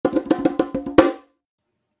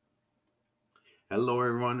Hello,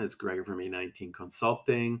 everyone. It's Greg from A19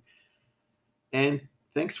 Consulting. And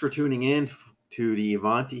thanks for tuning in to the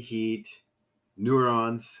Ivanti Heat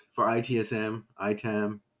Neurons for ITSM,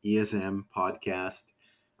 ITAM, ESM podcast.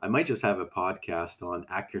 I might just have a podcast on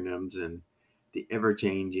acronyms and the ever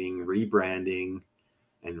changing rebranding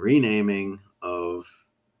and renaming of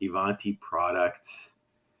Ivanti products,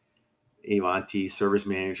 Ivanti Service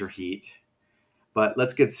Manager Heat. But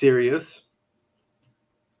let's get serious.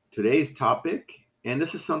 Today's topic, and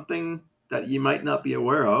this is something that you might not be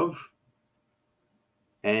aware of,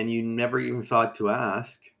 and you never even thought to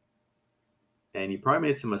ask, and you probably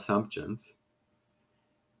made some assumptions.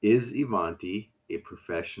 Is Ivanti a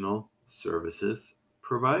professional services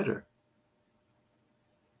provider?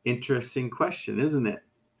 Interesting question, isn't it?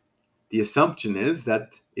 The assumption is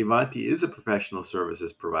that Ivanti is a professional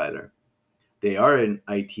services provider. They are an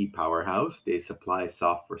IT powerhouse. They supply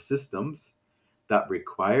software systems that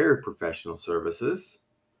require professional services.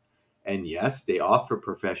 And yes, they offer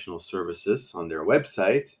professional services on their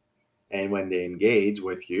website and when they engage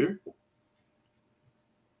with you.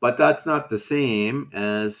 But that's not the same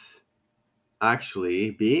as actually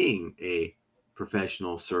being a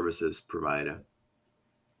professional services provider.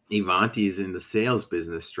 Ivanti is in the sales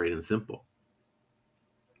business, straight and simple.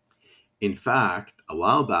 In fact, a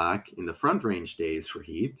while back in the front range days for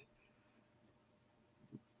Heat,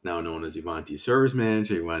 now known as Ivanti Service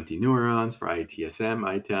Manager, Ivanti Neurons for ITSM,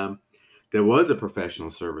 ITAM, there was a professional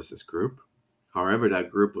services group. However, that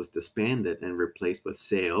group was disbanded and replaced with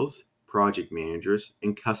sales, project managers,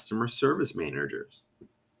 and customer service managers.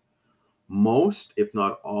 Most, if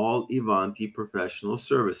not all, Ivanti professional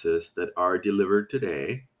services that are delivered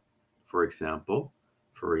today, for example,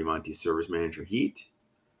 for Ivanti Service Manager Heat,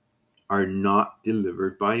 are not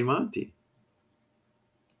delivered by Ivanti,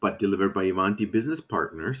 but delivered by Ivanti business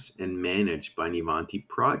partners and managed by an Ivanti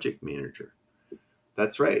project manager.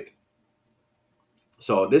 That's right.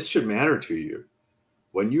 So this should matter to you.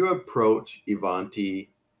 When you approach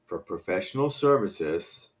Ivanti for professional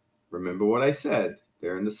services, remember what I said,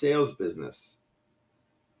 they're in the sales business.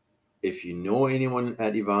 If you know anyone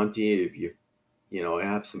at Ivanti, if you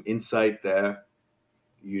have some insight there,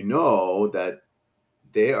 you know that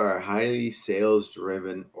they are a highly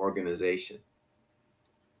sales-driven organization.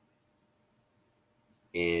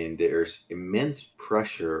 And there's immense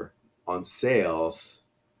pressure on sales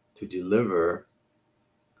to deliver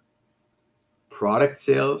product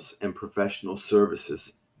sales and professional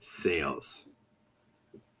services sales,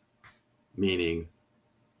 meaning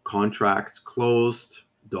contracts closed,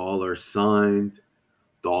 dollars signed,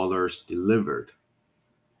 dollars delivered.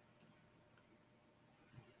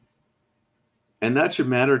 And that should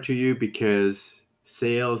matter to you because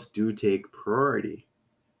sales do take priority.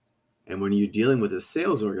 And when you're dealing with a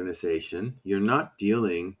sales organization, you're not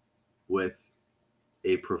dealing with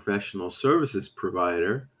a professional services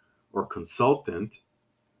provider or consultant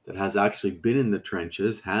that has actually been in the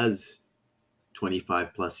trenches, has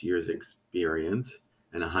 25 plus years experience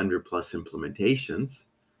and 100 plus implementations.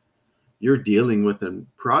 You're dealing with a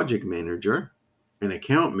project manager, an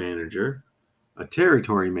account manager, a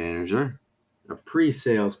territory manager, a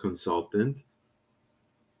pre-sales consultant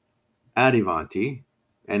at Ivanti.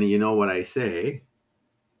 And you know what I say,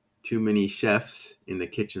 too many chefs in the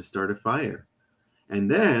kitchen start a fire. And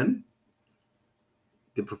then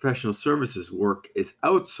the professional services work is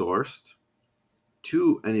outsourced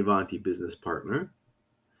to an Ivanti business partner.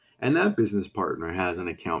 And that business partner has an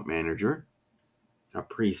account manager, a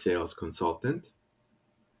pre-sales consultant,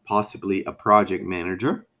 possibly a project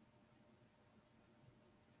manager.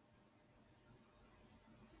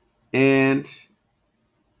 And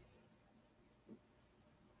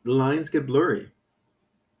the lines get blurry.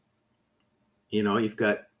 You've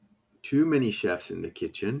got too many chefs in the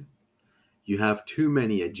kitchen. You have too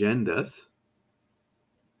many agendas.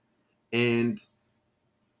 And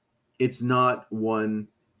it's not one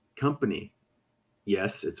company.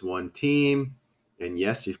 Yes, it's one team. And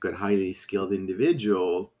yes, you've got highly skilled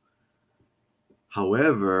individuals.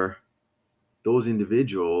 However, those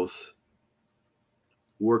individuals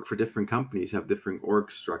work for different companies, have different org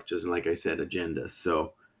structures, and like I said, agendas.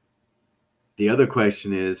 So the other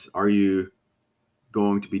question is, are you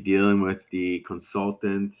going to be dealing with the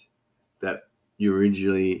consultant that you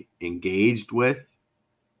originally engaged with,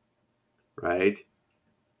 right?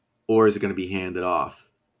 Or is it going to be handed off?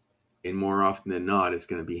 And more often than not, it's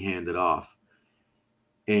going to be handed off.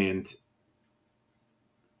 And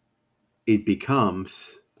it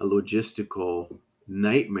becomes a logistical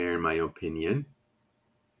nightmare, in my opinion,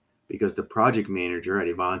 because the project manager at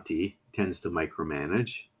Ivanti tends to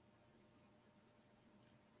micromanage.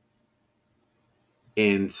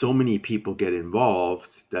 And so many people get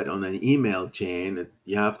involved that on an email chain,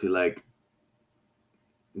 you have to like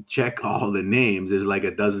check all the names. There's like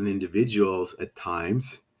a dozen individuals at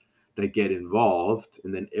times that get involved,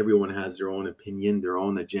 and then everyone has their own opinion, their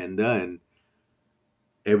own agenda, and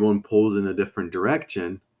everyone pulls in a different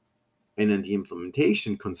direction. And then the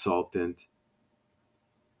implementation consultant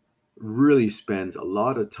really spends a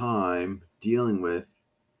lot of time dealing with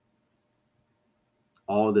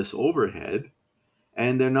all this overhead,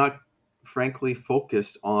 and they're not frankly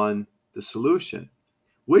focused on the solution,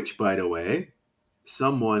 which, by the way,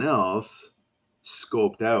 someone else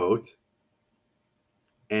scoped out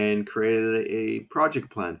and created a project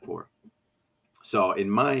plan for. So, in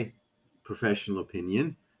my professional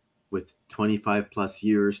opinion, with 25 plus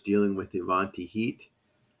years dealing with Ivanti Heat,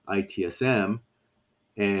 ITSM,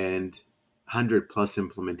 and 100 plus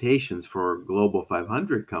implementations for Global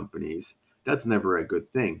 500 companies, that's never a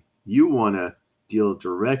good thing. You want to deal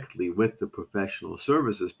directly with the professional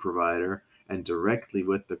services provider and directly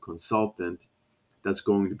with the consultant that's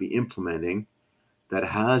going to be implementing, that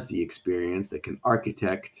has the experience, that can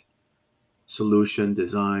architect, solution,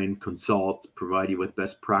 design, consult, provide you with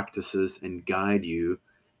best practices, and guide you,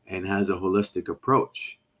 and has a holistic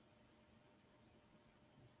approach.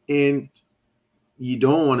 And you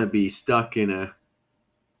don't want to be stuck in a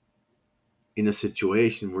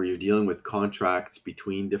situation where you're dealing with contracts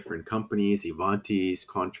between different companies, Ivanti's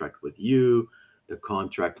contract with you, the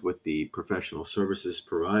contract with the professional services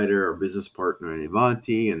provider or business partner in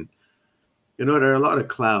Ivanti. And, there are a lot of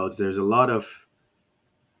clouds. There's a lot of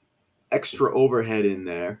extra overhead in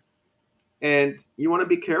there. And you want to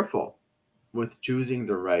be careful with choosing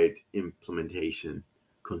the right implementation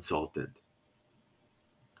consultant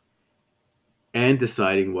and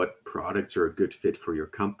deciding what products are a good fit for your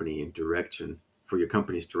company and direction, for your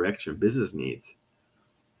company's direction, business needs.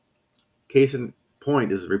 Case in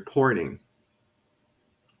point is reporting.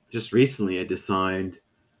 Just recently, I designed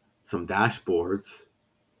some dashboards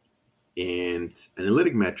and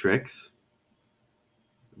analytic metrics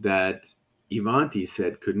that Ivanti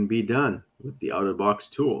said couldn't be done with the out-of-the-box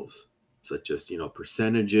tools, such as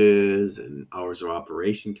percentages and hours of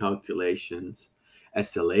operation calculations,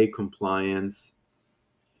 SLA compliance,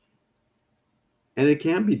 and it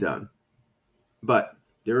can be done. But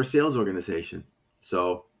they're a sales organization,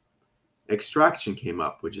 so Extraction came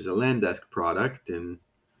up, which is a Landesk product, and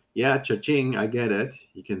yeah, cha-ching, I get it.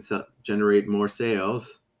 You can generate more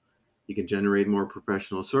sales. You can generate more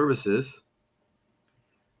professional services.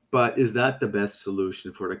 But is that the best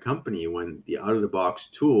solution for the company when the out-of-the-box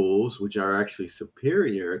tools, which are actually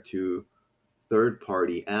superior to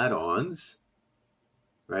third-party add-ons,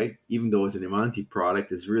 right? Even though it's an Ivanti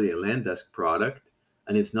product, it's really a Landesk product,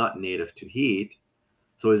 and it's not native to Heat.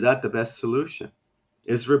 So is that the best solution?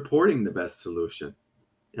 Is reporting the best solution?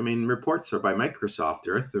 I mean, reports are by Microsoft.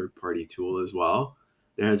 They're a third-party tool as well.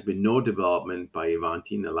 There has been no development by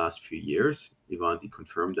Ivanti in the last few years. Ivanti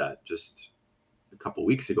confirmed that just a couple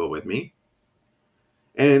weeks ago with me.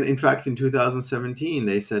 And in fact, in 2017,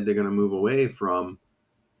 they said they're going to move away from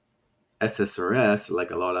SSRS,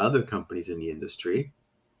 like a lot of other companies in the industry.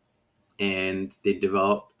 And they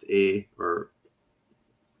developed or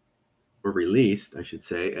released, I should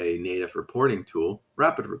say, a native reporting tool,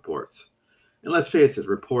 Rapid Reports. And let's face it,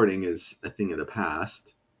 reporting is a thing of the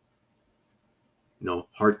past.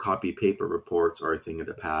 Hard copy paper reports are a thing of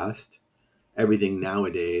the past. Everything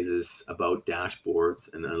nowadays is about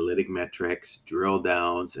dashboards and analytic metrics, drill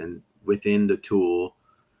downs, and within the tool.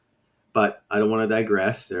 But I don't want to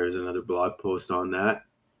digress. There's another blog post on that.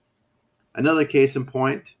 Another case in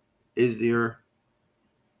point is your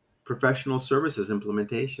professional services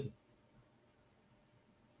implementation.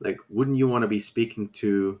 Like, wouldn't you want to be speaking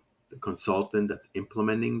to the consultant that's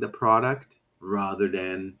implementing the product rather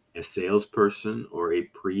than a salesperson or a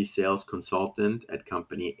pre-sales consultant at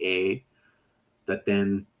company A that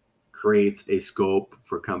then creates a scope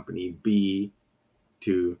for company B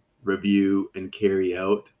to review and carry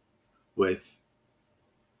out with,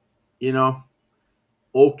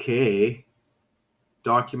 okay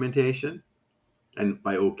documentation? And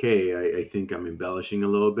by okay, I think I'm embellishing a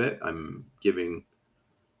little bit. I'm giving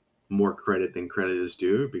more credit than credit is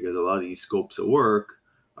due, because a lot of these scopes of work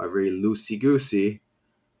are very loosey-goosey.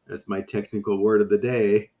 That's my technical word of the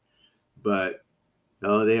day. But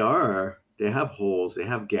they have holes, they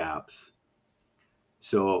have gaps.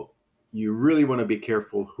 So you really want to be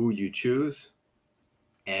careful who you choose.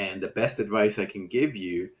 And the best advice I can give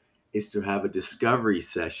you is to have a discovery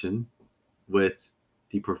session with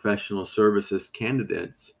the professional services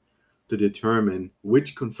candidates to determine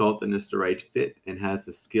which consultant is the right fit and has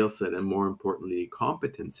the skill set and, more importantly,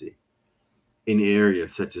 competency. in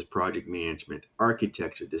areas such as project management,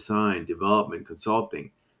 architecture, design, development,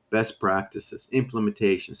 consulting, best practices,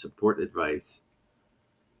 implementation, support advice,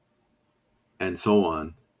 and so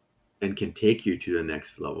on, and can take you to the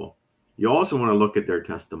next level. You also want to look at their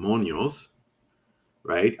testimonials,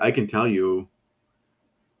 right? I can tell you,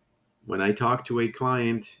 when I talk to a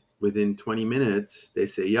client, within 20 minutes, they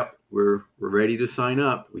say, yep, we're ready to sign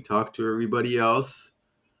up. We talked to everybody else.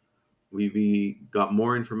 We got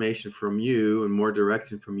more information from you and more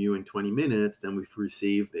direction from you in 20 minutes than we've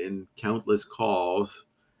received in countless calls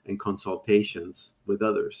and consultations with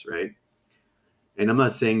others, right? And I'm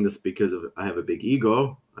not saying this because I have a big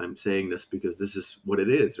ego. I'm saying this because this is what it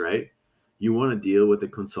is, right? You want to deal with a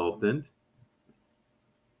consultant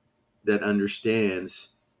that understands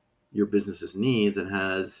your business's needs and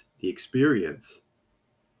has the experience,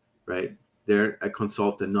 right? They're a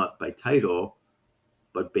consultant not by title,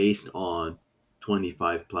 but based on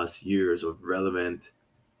 25 plus years of relevant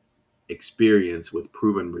experience with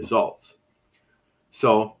proven results.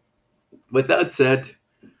 So, with that said,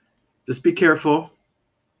 just be careful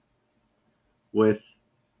with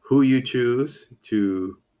who you choose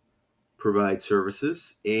to provide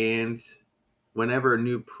services. And whenever a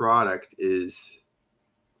new product is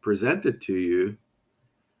presented to you,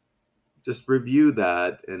 just review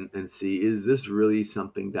that and see, is this really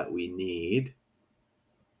something that we need?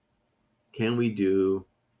 Can we do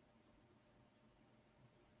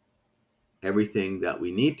everything that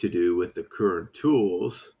we need to do with the current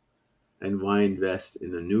tools? And why invest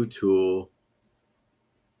in a new tool,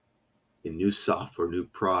 in new software, new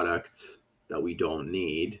products that we don't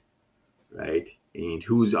need, right? And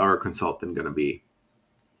who's our consultant going to be?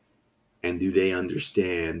 And do they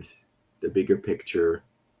understand the bigger picture?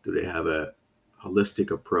 Do they have a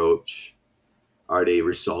holistic approach? Are they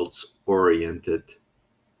results oriented?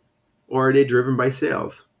 Or are they driven by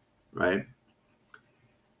sales, right?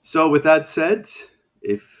 So, with that said,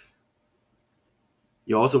 if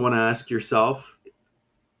you also want to ask yourself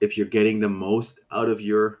if you're getting the most out of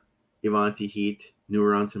your Ivanti Heat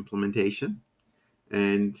Neurons implementation,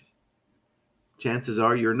 and chances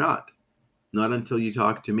are you're not until you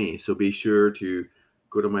talk to me. So be sure to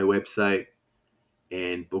go to my website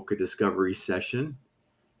and book a discovery session,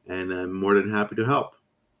 and I'm more than happy to help.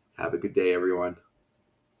 Have a good day, everyone.